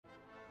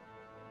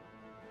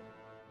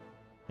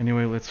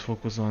Anyway, let's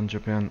focus on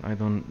Japan. I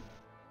don't...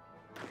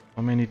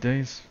 How many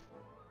days?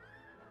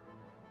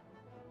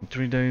 In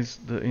 3 days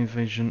the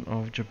invasion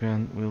of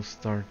Japan will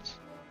start.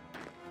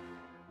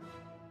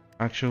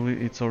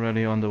 Actually, it's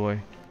already on the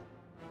way.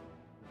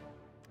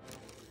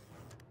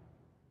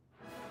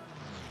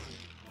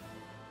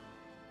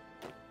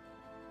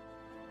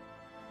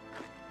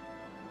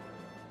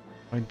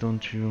 Why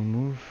don't you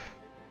move?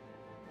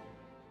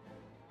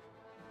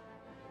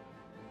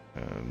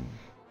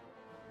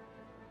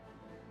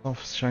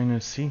 South China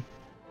Sea.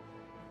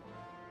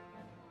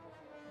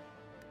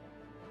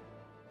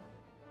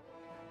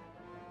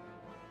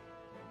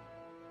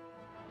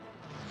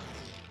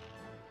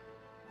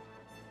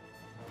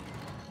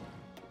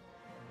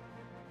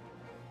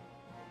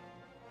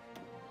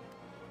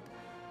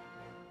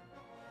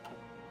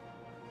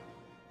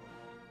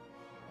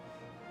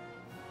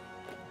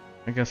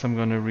 I guess I'm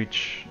gonna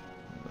reach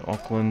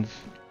Auckland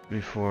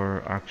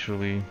before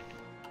actually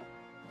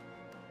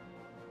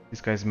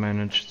these guys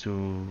manage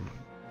to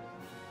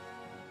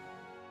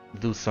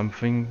do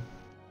something.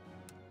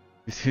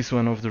 This is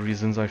one of the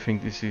reasons I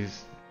think this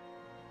is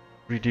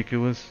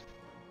ridiculous.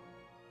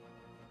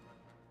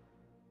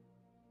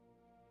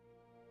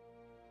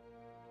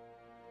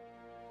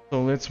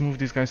 So let's move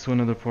these guys to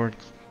another port.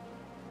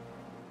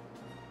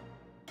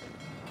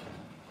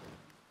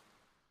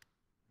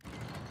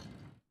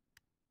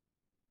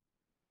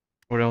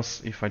 Or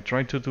else, if I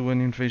try to do an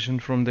invasion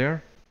from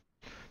there,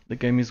 the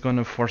game is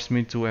gonna force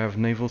me to have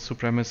naval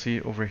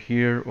supremacy over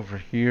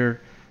here,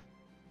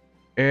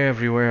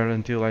 everywhere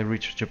until I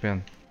reach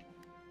Japan.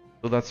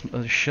 So that's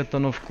a shit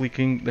ton of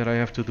clicking that I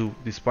have to do,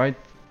 despite,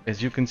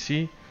 as you can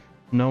see,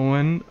 no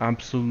one,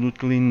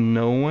 absolutely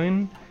no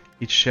one,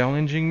 is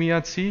challenging me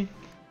at sea,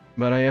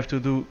 but I have to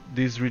do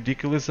this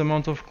ridiculous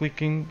amount of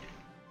clicking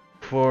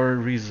for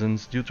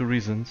reasons, due to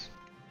reasons.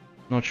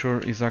 Not sure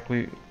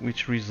exactly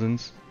which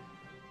reasons.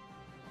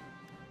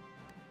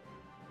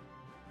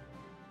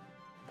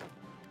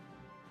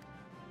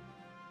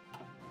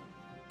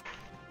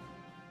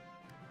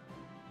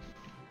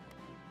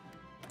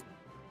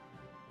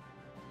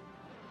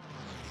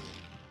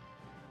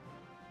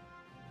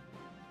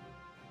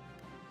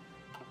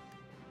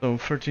 So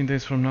 13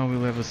 days from now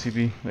we'll have a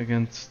CB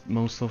against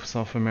most of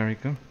South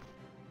America.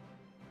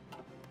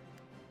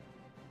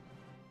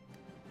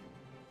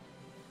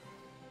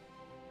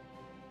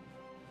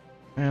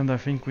 And I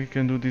think we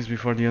can do this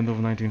before the end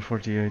of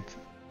 1948.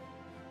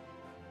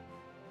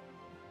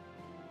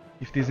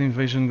 If this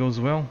invasion goes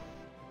well,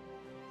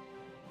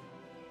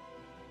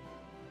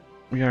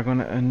 we are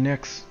gonna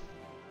annex...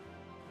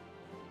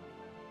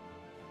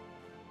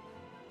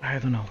 I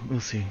don't know,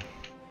 we'll see.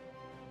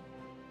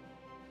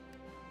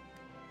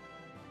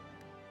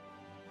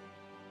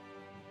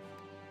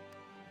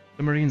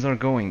 The Marines are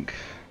going.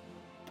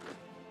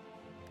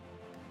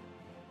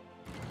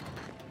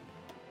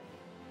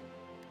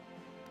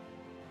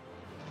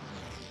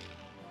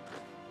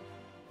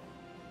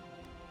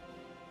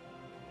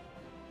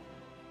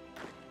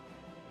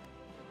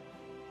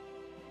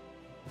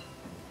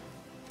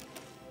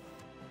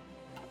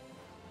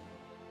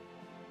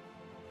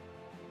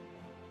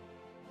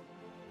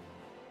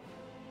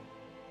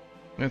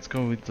 Let's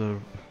go with the,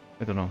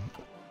 I don't know,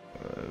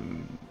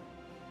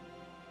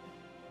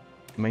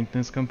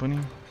 maintenance company.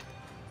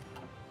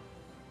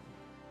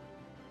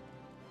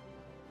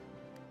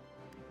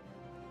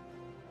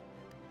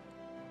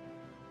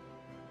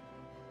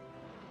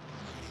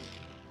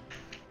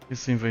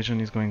 This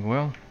invasion is going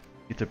well.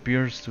 It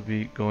appears to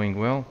be going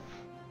well,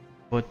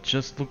 but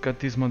just look at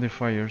these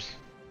modifiers.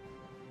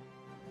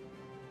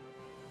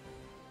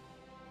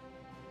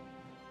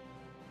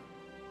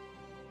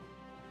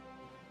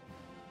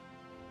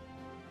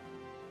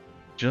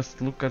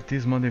 Just look at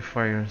these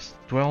modifiers.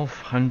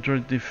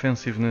 1200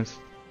 defensiveness.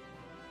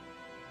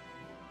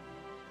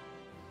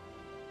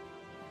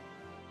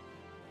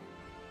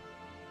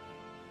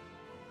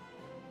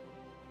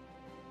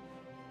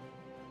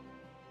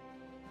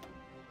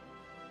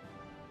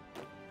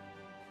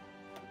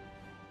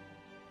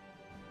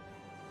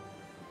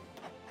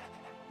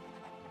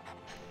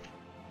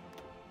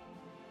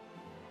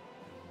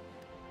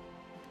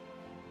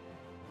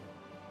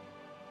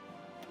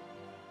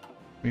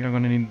 We are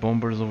gonna need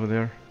bombers over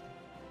there.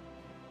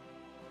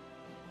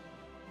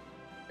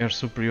 Air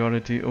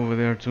superiority over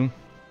there too.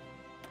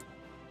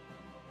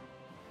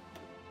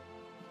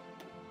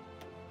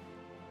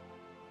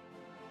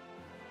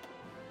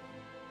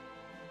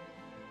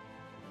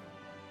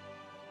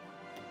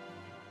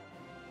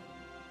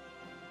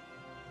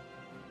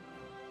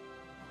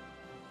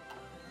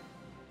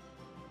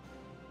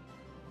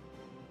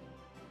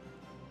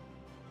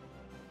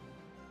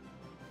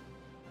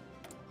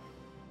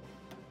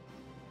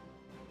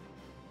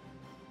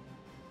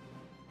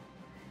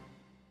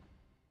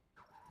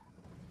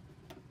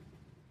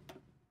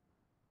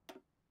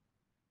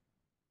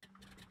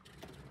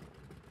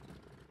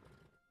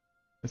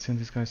 Let's send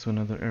these guys to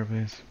another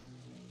airbase.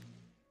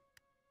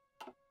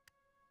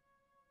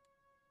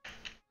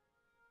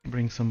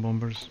 Bring some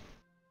bombers.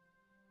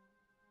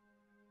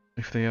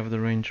 If they have the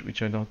range,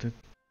 which I doubt it.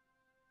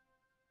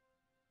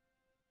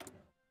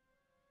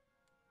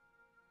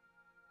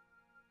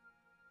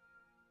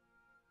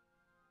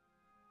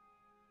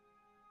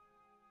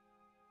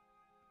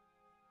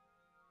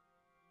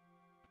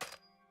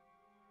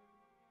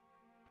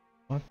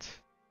 What?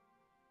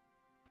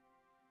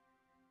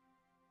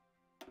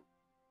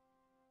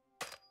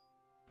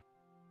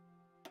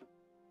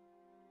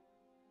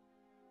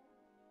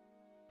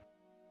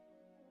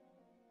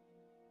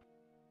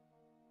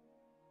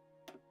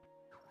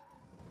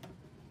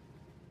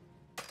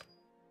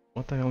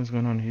 What the hell is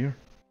going on here?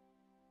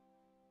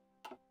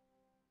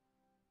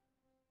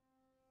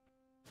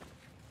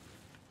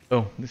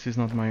 Oh, this is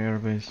not my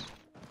airbase.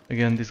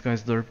 Again, this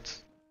guy's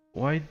derped.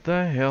 Why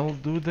the hell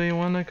do they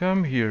wanna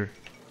come here?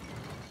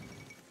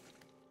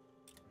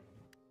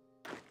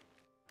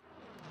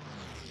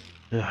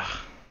 Ugh.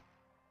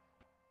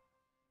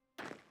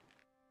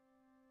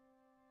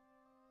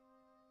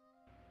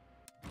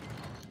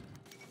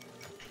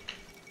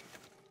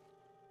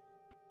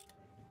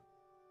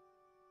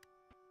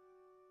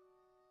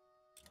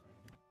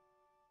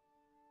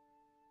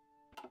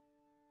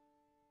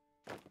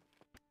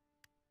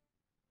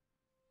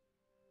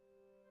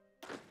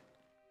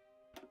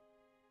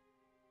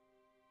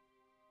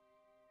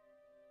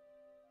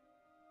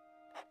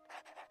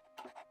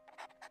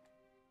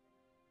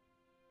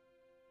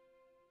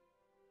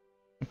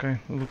 Okay,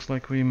 it looks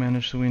like we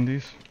managed to win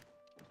this.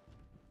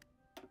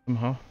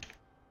 Somehow.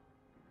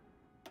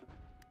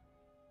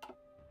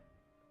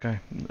 Okay,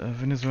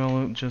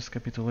 Venezuela just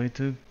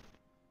capitulated.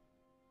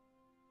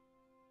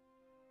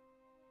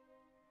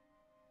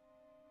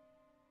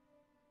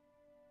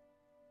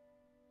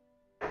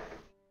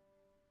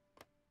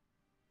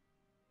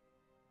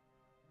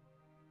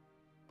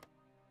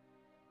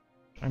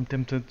 I'm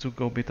tempted to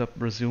go beat up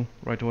Brazil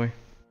right away.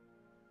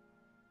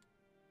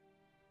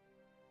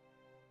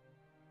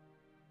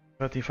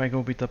 But if I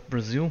go beat up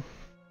Brazil,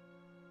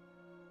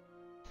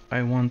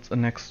 I want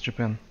annex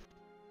Japan.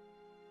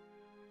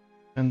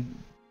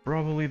 And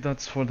probably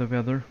that's for the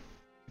better,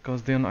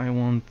 because then I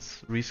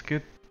won't risk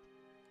it.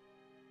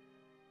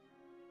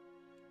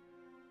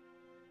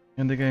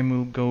 And the game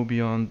will go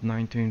beyond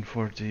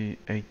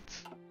 1948.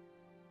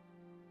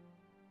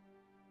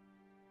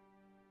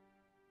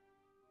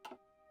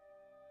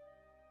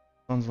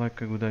 Sounds like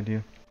a good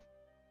idea.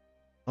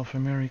 South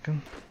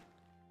American.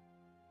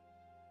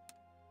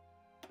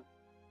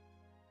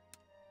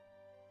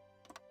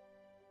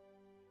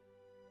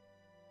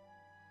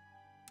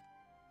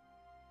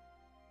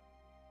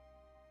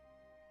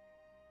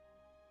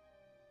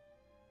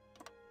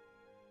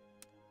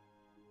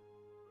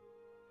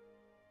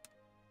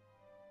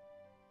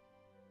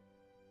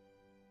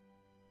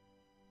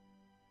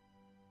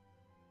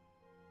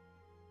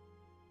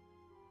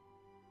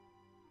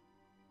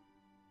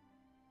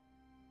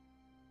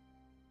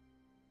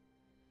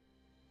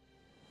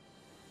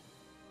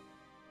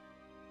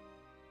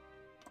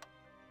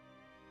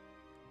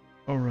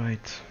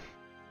 Alright.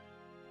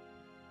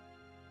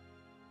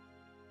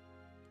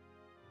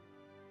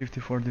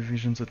 54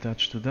 divisions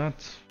attached to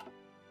that.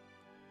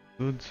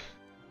 Good.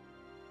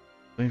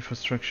 The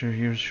infrastructure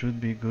here should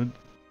be good.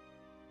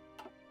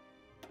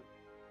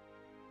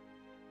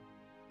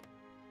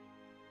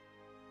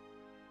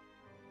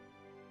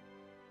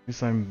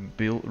 This I'm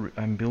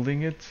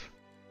building it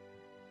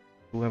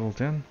to level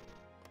 10.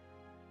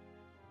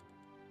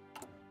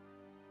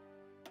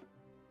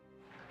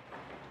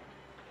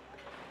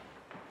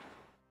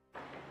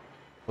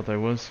 But I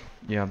was,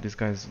 yeah, these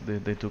guys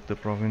they took the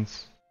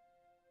province.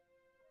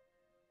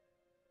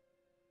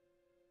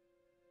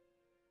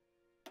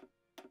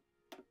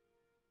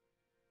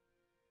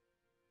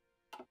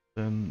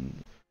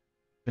 Then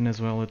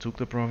Venezuela took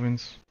the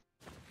province,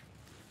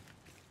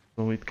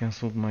 so it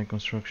cancelled my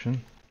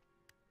construction.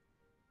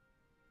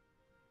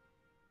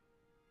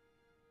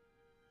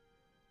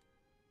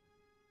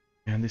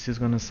 And this is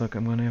gonna suck.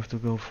 I'm gonna have to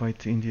go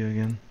fight India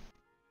again.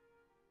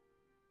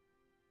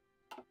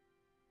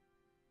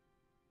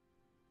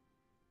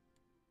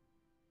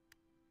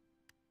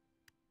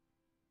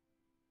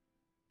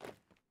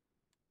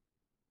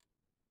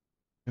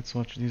 Let's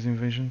watch these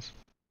invasions.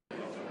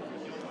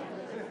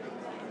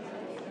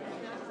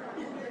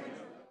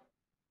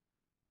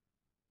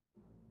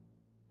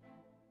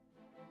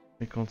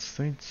 They called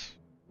states.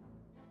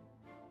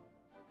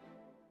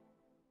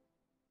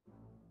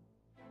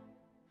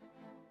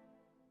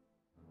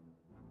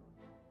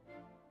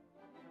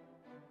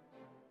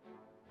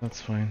 That's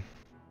fine.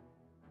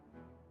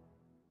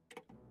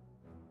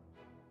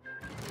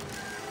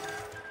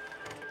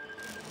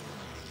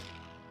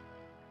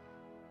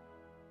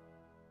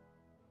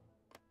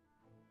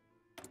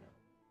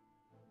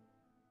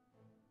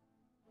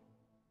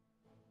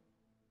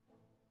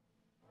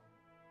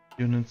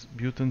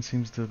 Bhutan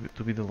seems to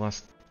be the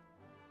last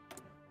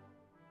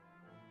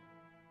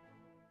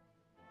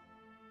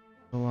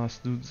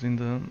dudes in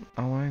the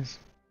allies.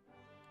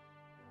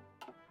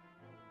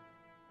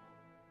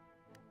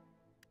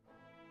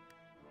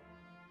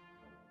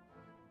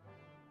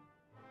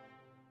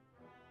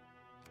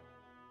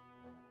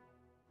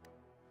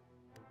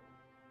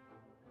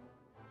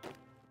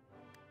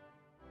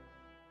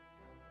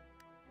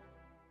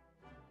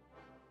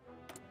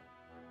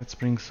 Let's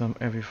bring some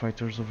heavy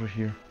fighters over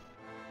here.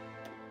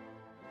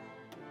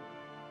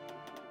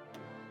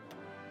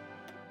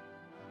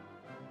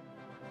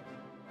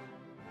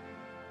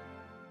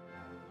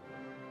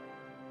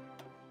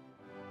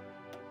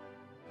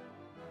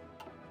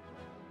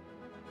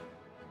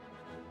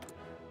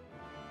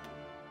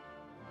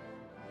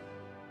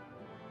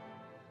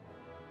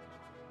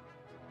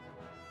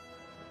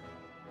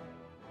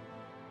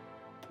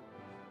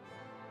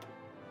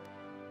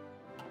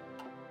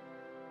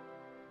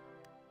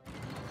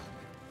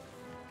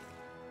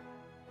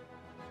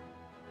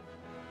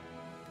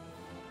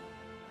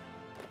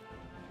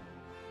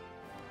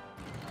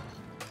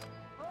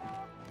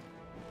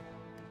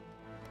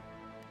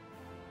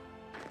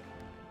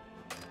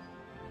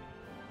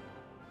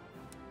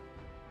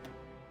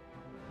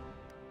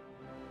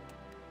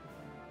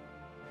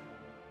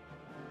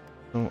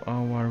 So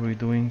how are we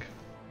doing?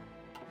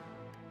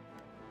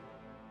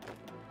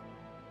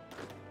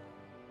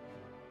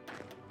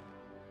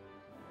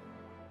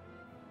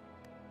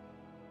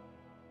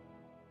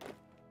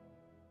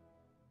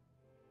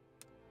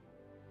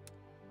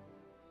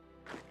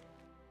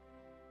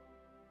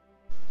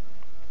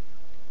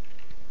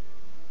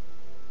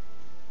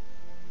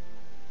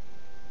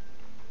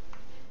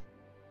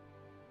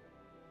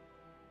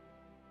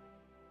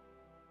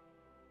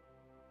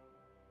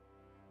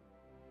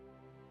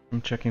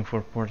 I'm checking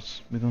for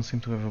ports. We don't seem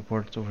to have a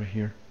port over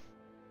here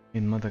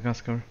in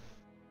Madagascar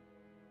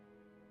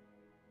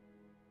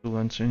to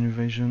launch an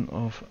invasion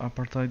of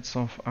apartheid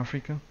South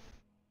Africa.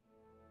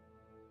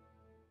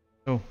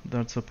 Oh,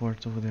 that's a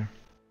port over there.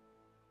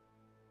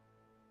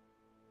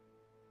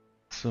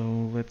 So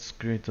let's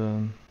create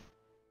a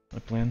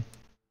plan.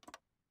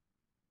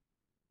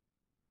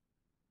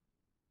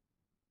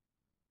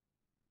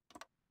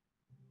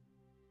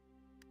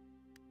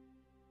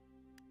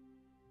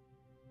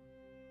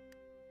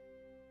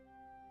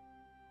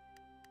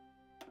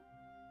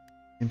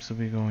 Seems to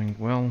be going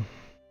well.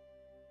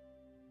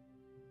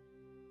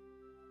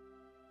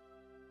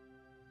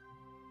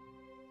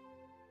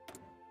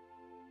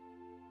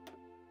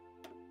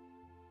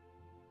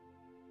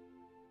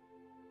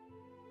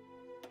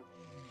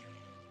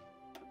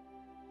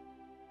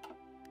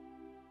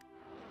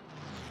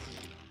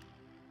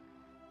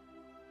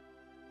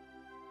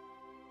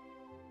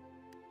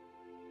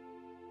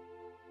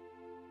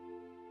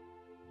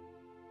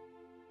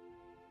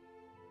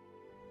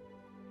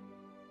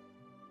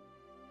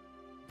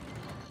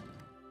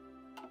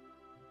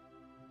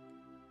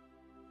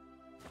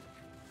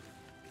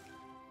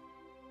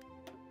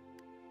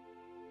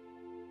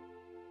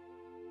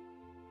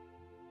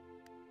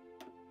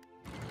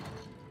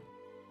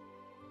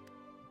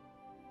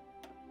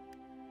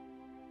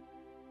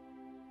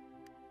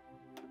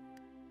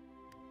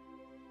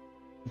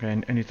 Okay,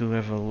 I need to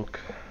have a look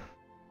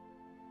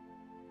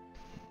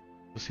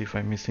to see if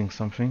I'm missing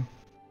something.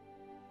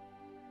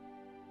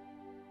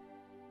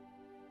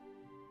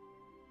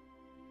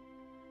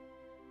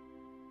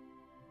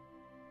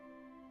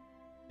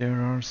 There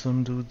are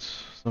some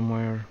dudes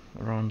somewhere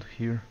around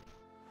here.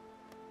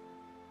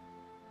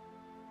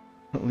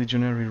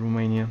 Legionary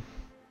Romania.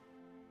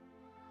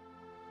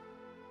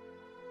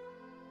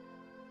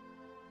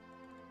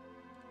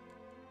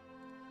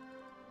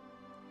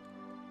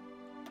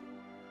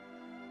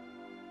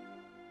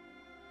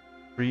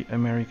 Free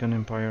American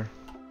Empire.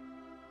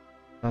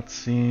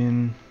 That's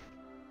in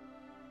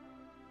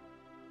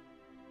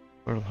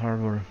Pearl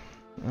Harbor,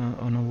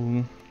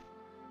 Honolulu.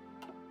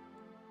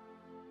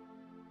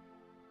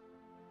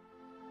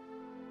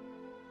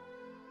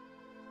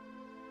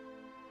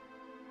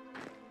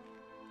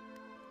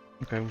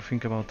 Okay, we'll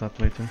think about that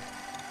later.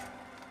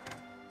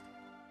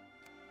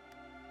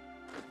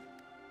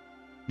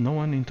 No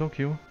one in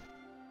Tokyo?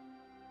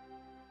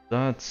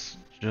 That's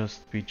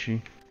just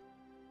peachy.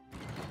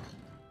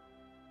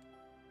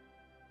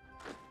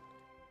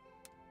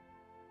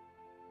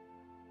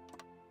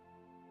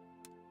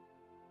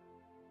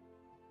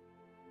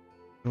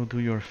 Go do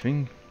your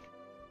thing.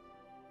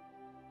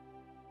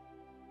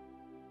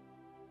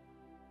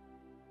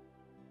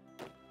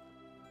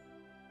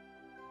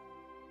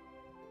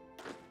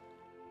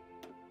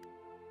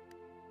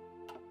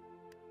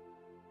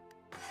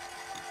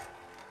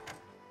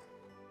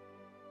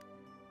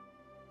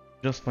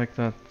 Just like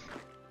that.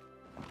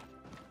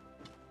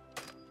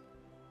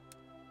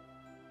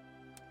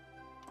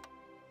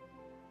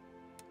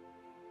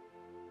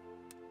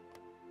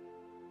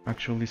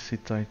 Actually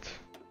sit tight.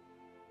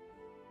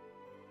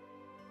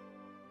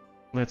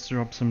 Let's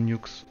drop some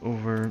nukes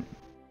over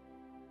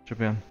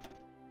Japan.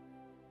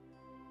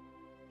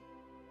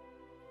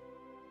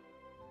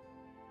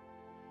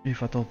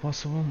 If at all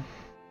possible.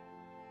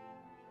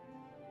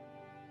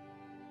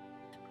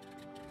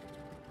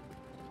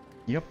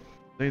 Yep,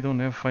 they don't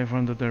have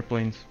 500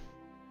 airplanes.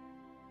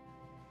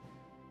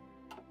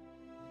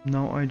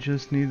 Now I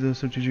just need a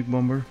strategic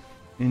bomber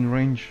in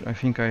range. I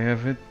think I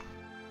have it.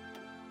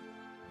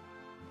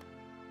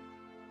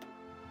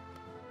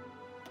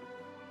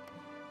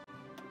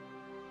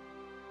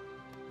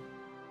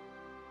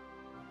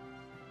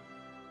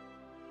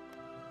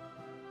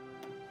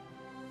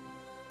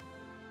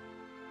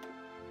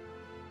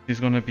 It's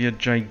gonna be a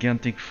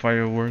gigantic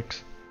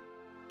fireworks.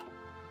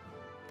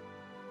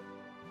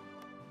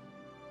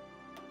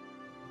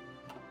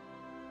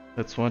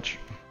 Let's watch.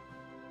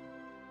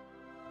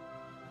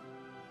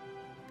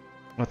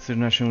 What's their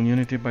national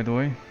unity, by the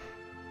way?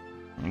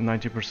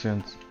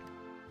 90%.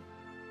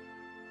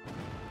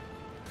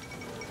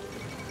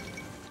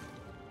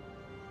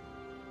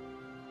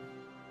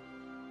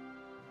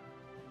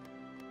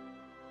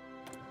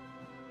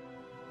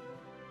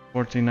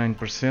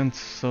 %,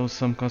 so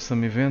some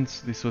custom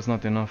events. This was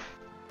not enough.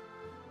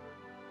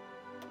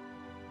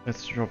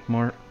 Let's drop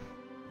more.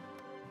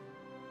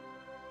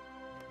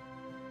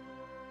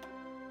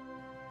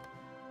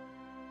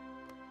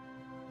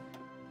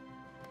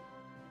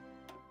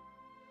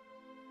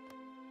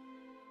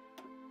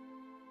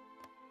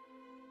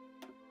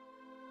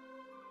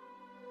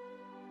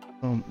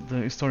 Well, the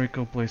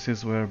historical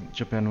places where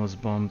Japan was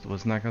bombed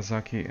was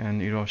Nagasaki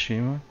and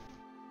Hiroshima.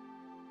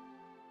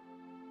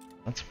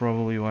 That's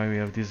probably why we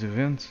have this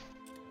event.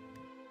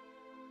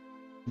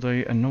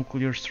 Today, a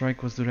nuclear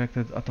strike was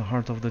directed at the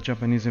heart of the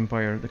Japanese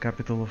Empire, the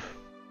capital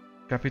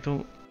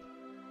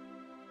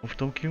of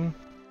Tokyo.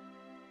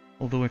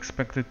 Although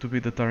expected to be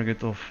the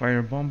target of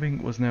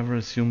firebombing, was never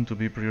assumed to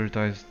be a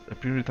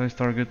prioritized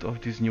target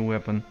of this new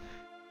weapon.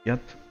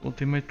 Yet,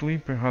 ultimately,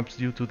 perhaps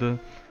due to the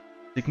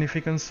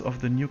significance of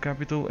the new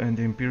capital and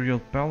the Imperial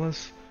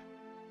Palace,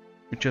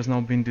 which has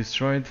now been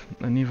destroyed,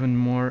 an even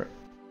more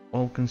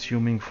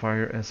all-consuming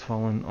fire has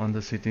fallen on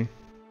the city.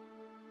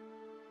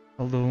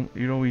 Although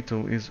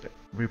Hirohito is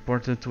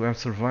reported to have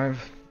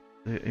survived,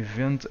 the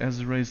event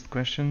has raised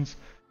questions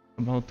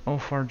about how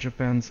far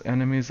Japan's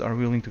enemies are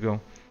willing to go.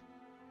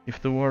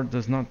 If the war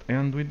does not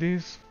end with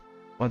this,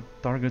 what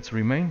targets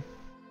remain?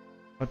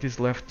 What is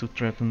left to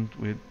threaten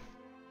with?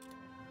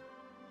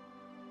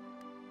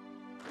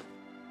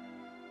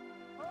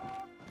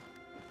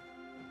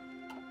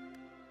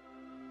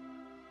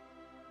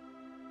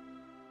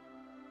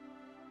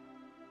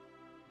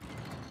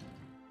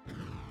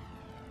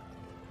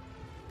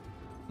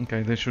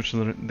 Okay, they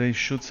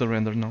should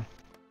surrender now.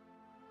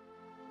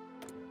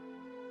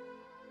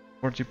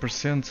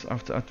 40%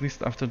 after, at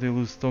least after they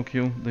lose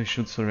Tokyo, they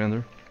should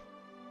surrender.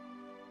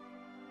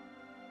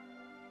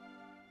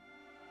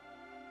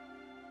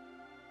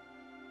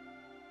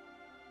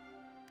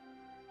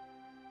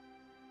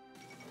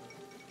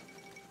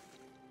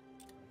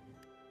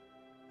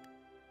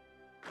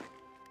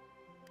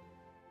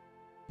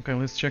 Okay,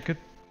 let's check it.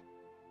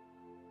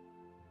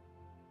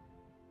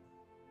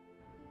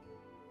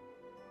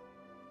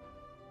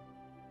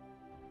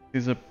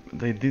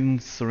 They didn't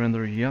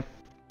surrender yet.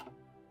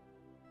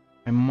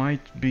 I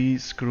might be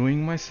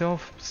screwing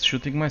myself,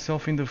 shooting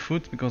myself in the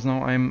foot, because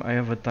now I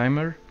have a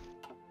timer.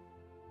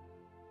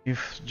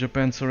 If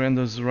Japan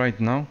surrenders right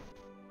now,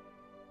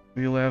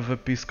 we'll have a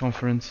peace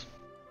conference.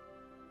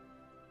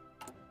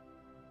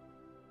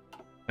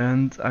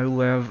 And I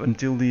will have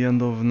until the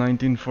end of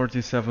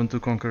 1947 to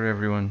conquer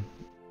everyone.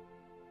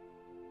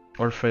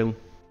 Or fail.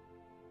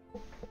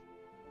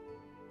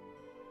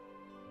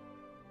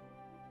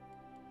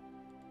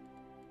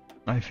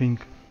 I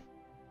think.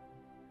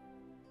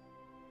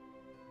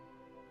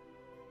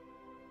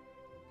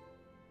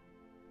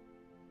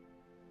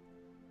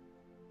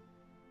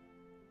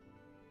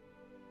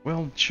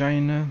 Well,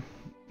 China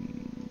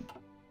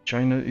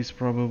is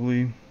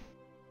probably...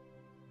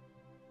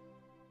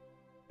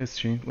 Let's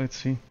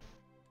see.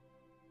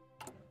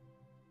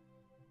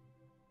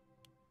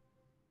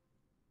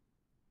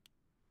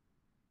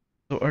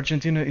 So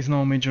Argentina is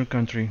now a major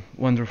country.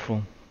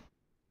 Wonderful.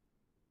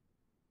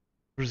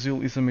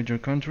 Brazil is a major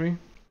country.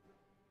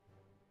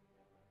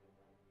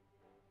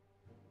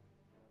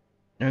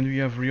 And we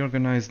have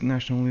reorganized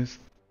nationalist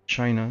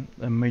China,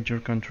 a major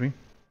country.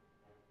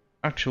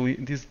 Actually,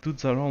 these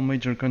dudes are all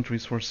major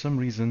countries for some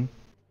reason.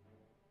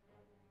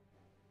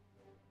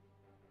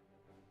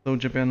 So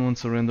Japan won't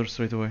surrender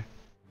straight away.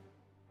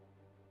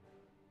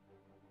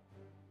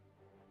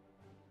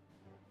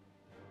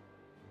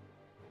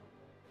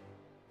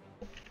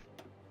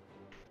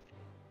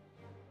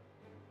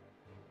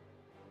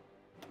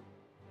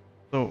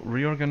 So,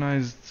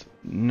 reorganized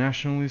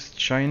nationalist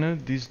China,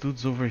 these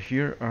dudes over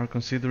here are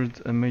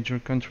considered a major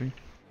country.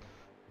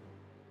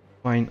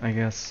 Fine, I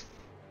guess.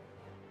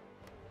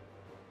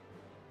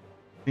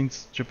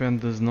 Since Japan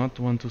does not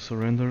want to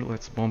surrender,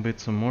 let's bomb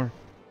it some more.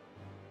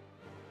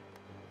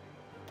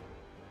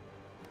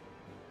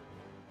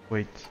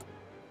 Wait.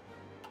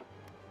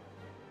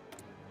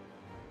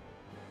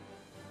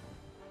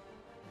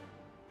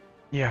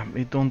 Yeah,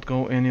 it don't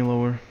go any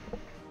lower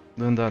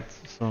than that,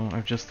 so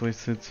I've just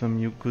wasted some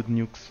good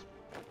nukes.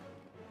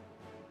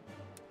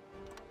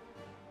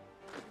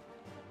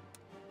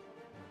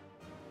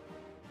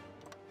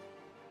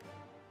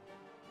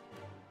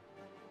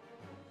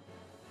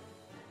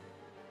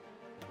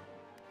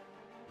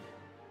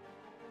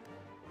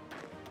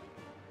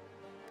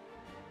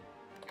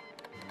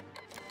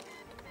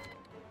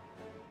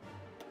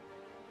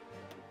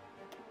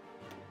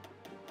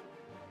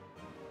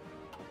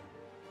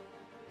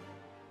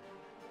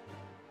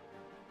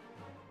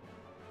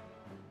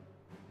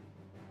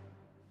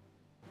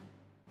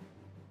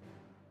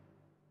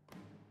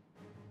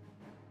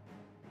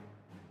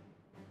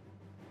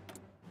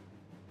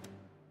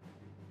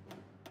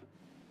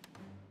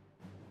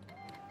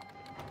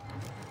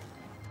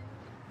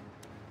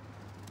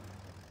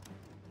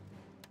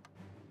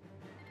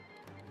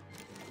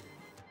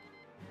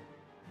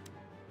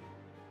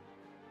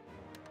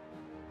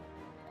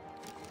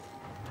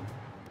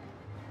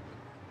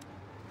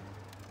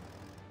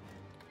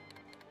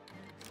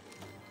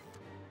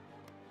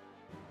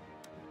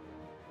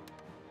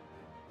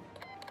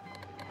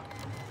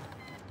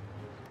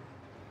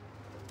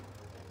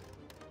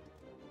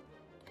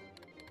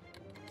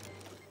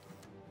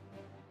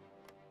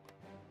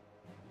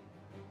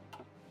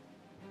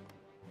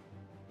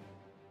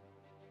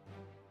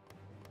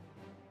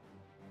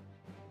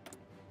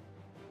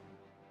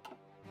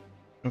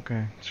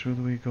 Okay,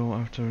 should we go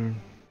after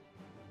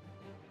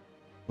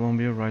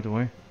Colombia right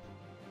away?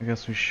 I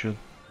guess we should.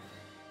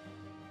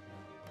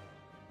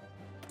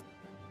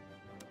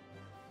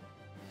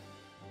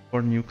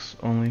 For nukes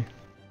only.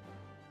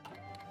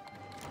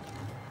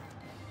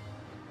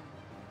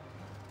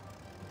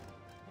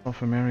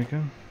 South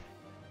America.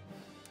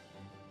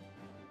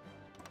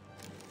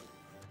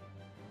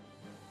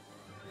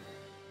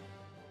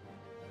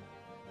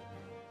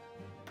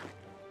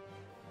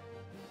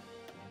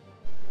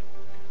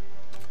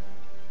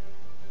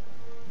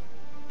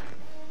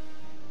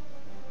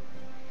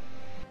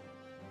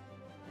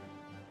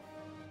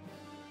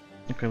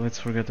 Okay, let's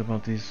forget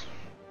about these.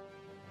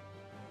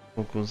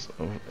 Focus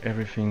of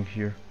everything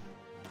here.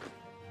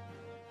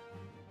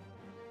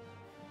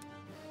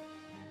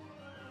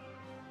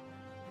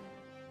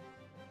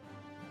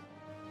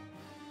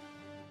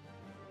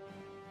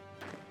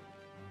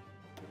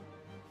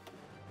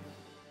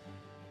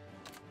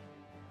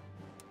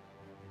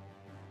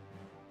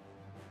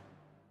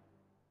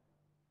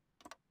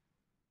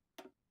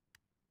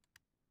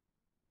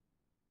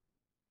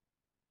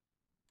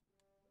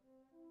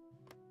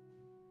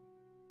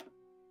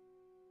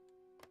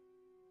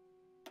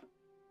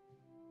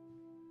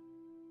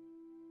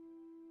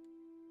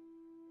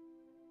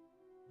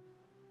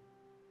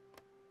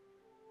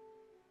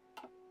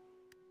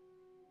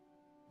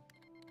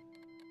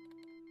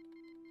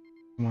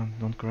 Come on,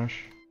 don't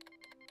crash.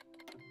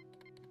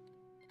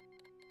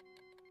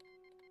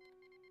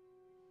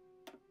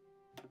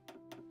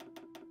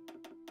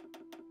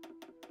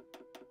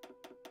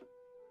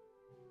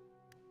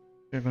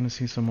 We're gonna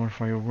see some more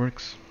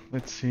fireworks.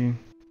 Let's see.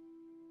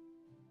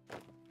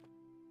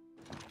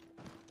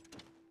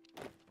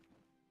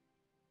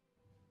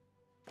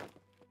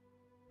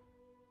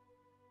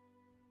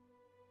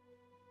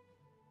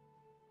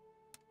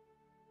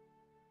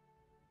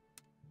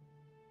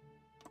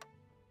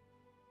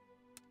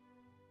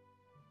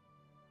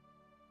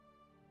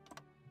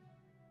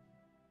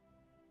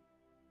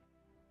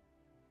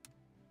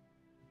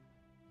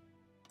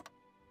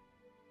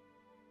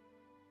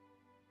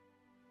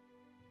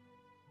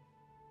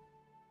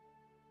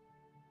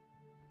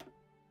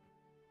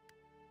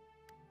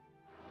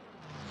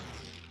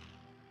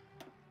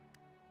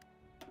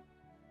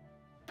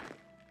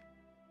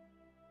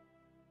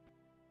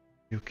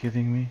 You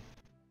kidding me?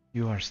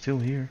 You are still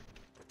here.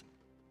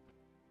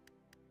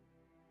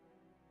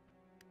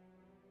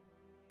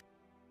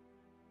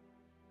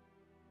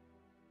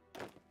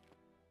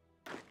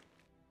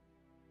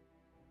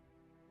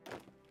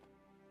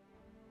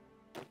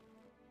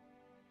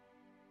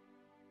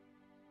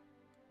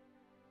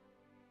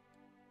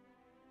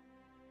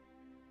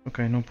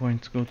 Okay, no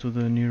point. Go to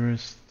the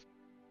nearest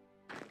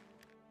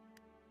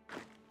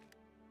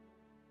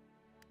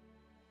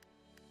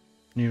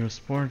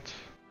port.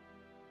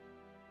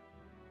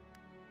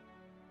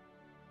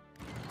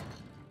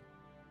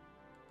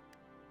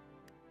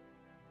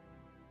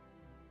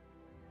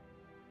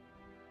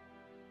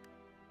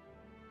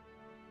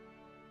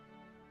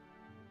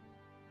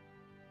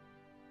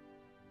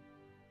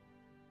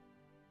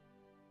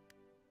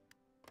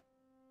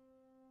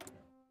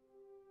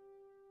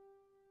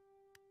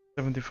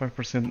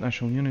 %75%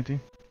 national unity.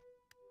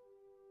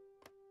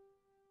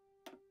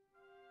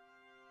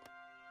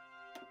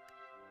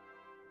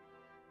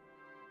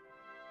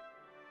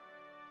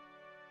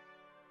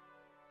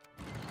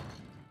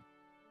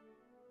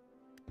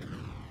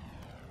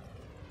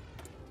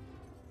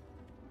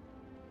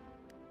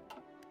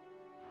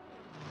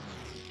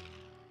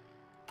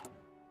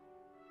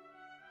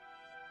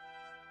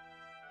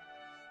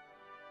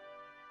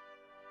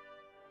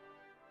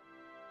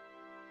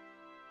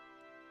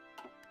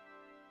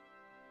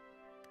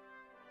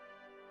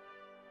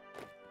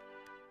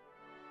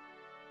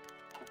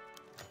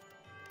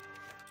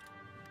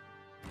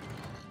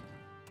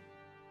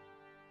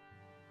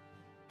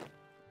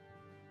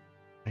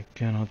 I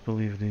cannot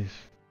believe this.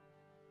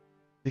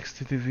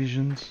 60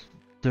 divisions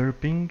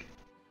derping.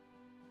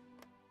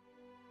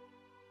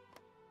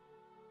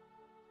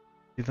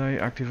 Did I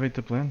activate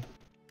the plan?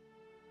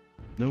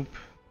 Nope.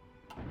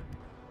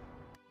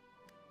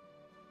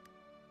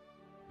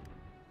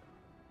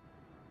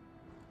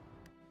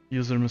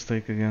 User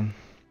mistake again.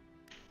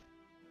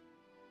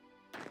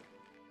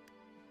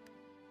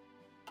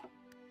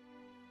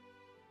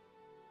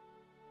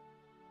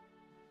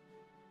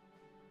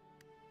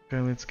 Okay,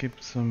 let's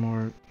keep some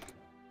more.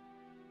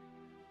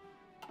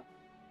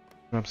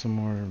 Grab some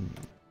more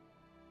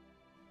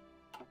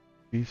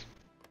peace.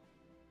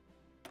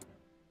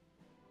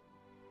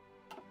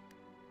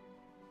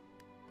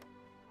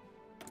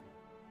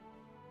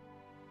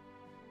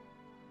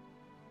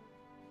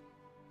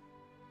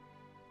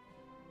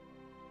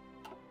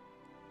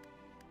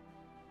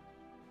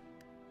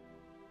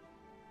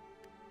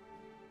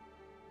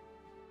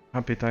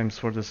 Happy times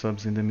for the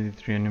subs in the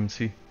Mediterranean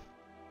Sea.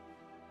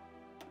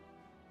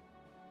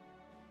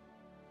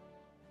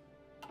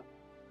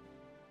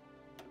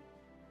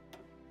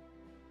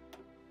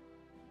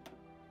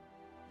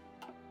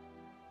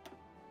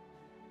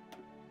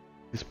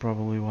 This is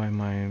probably why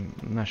my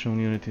national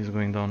unity is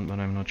going down, but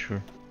I'm not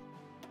sure.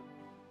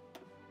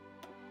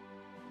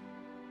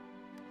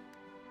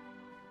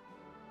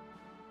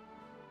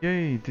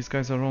 Yay, these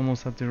guys are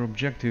almost at their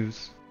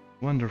objectives.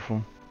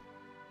 Wonderful.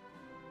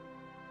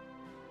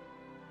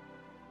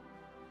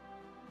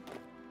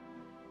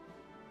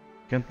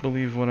 Can't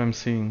believe what I'm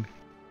seeing.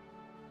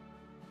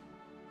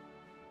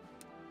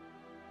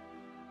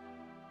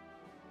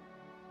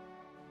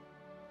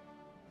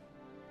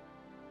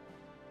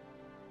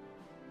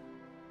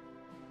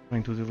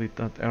 Trying to delete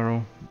that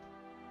arrow,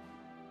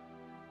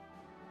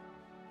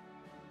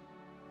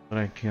 but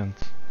I can't.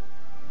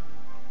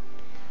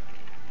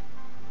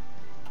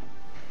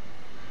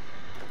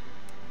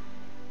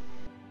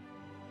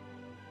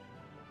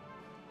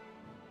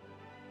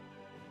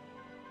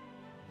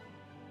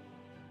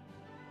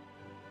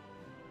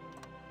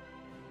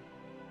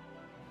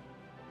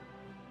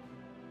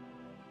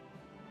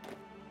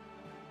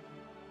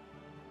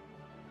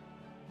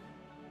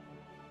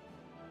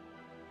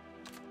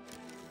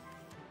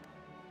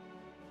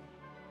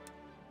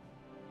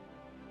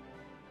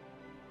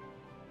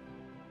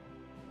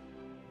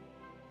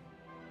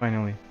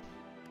 Finally.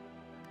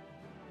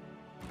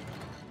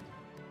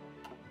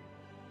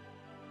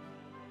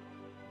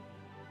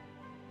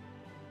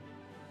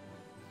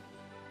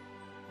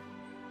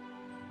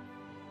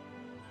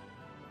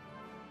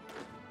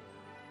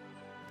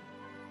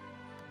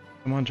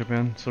 Come on,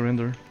 Japan,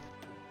 surrender.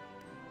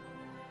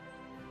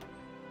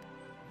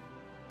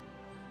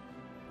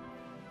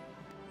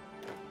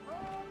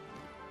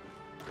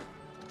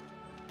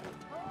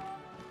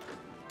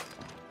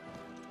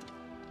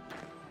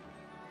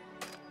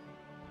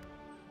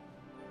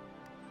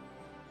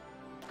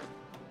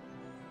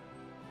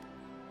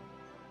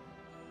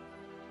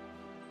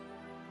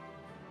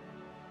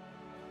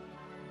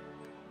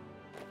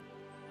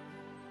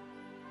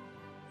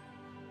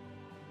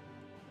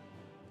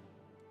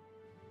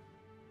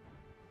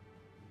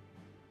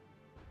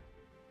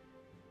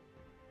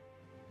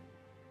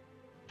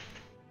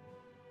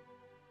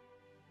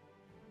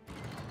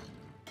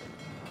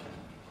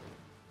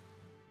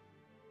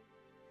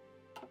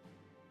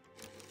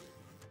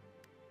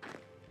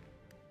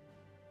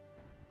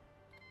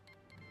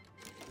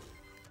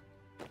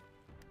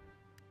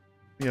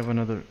 We have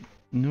another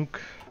nuke.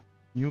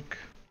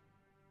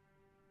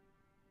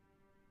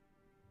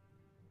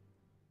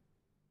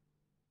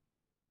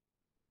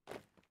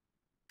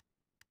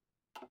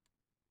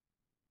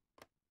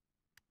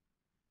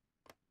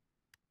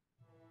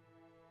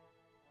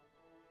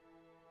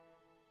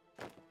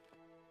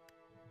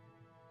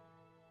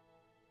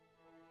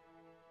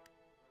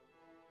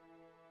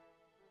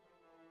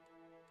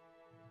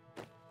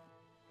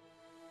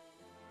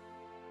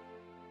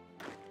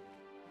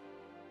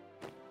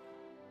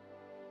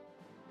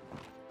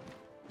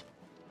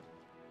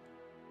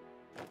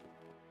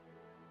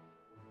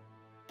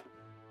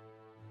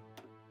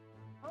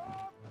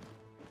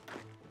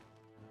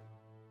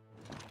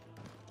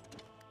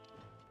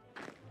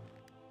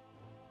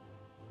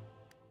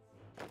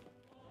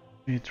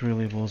 It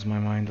really blows my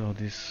mind all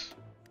this.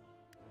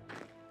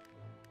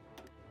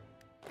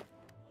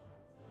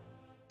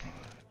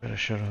 Better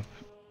shut up.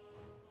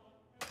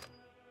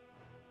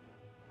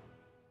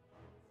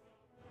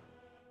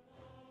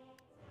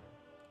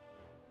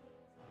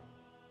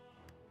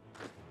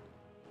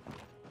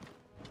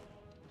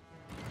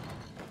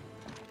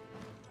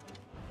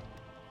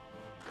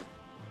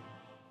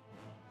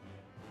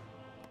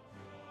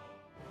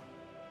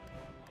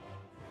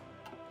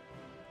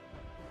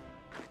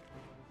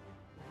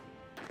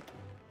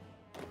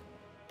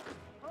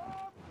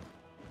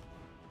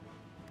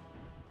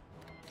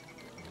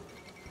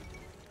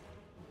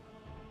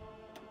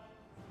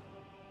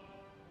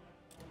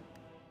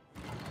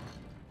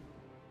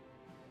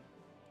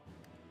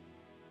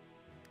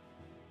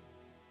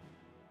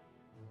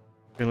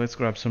 Okay, let's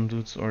grab some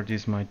dudes or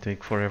this might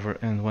take forever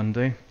and one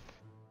day.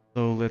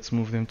 So let's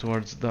move them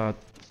towards that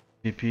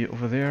VP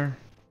over there.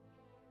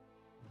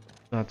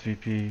 That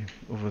VP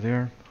over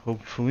there,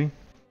 hopefully.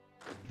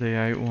 The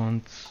AI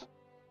won't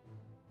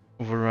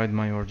override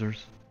my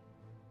orders.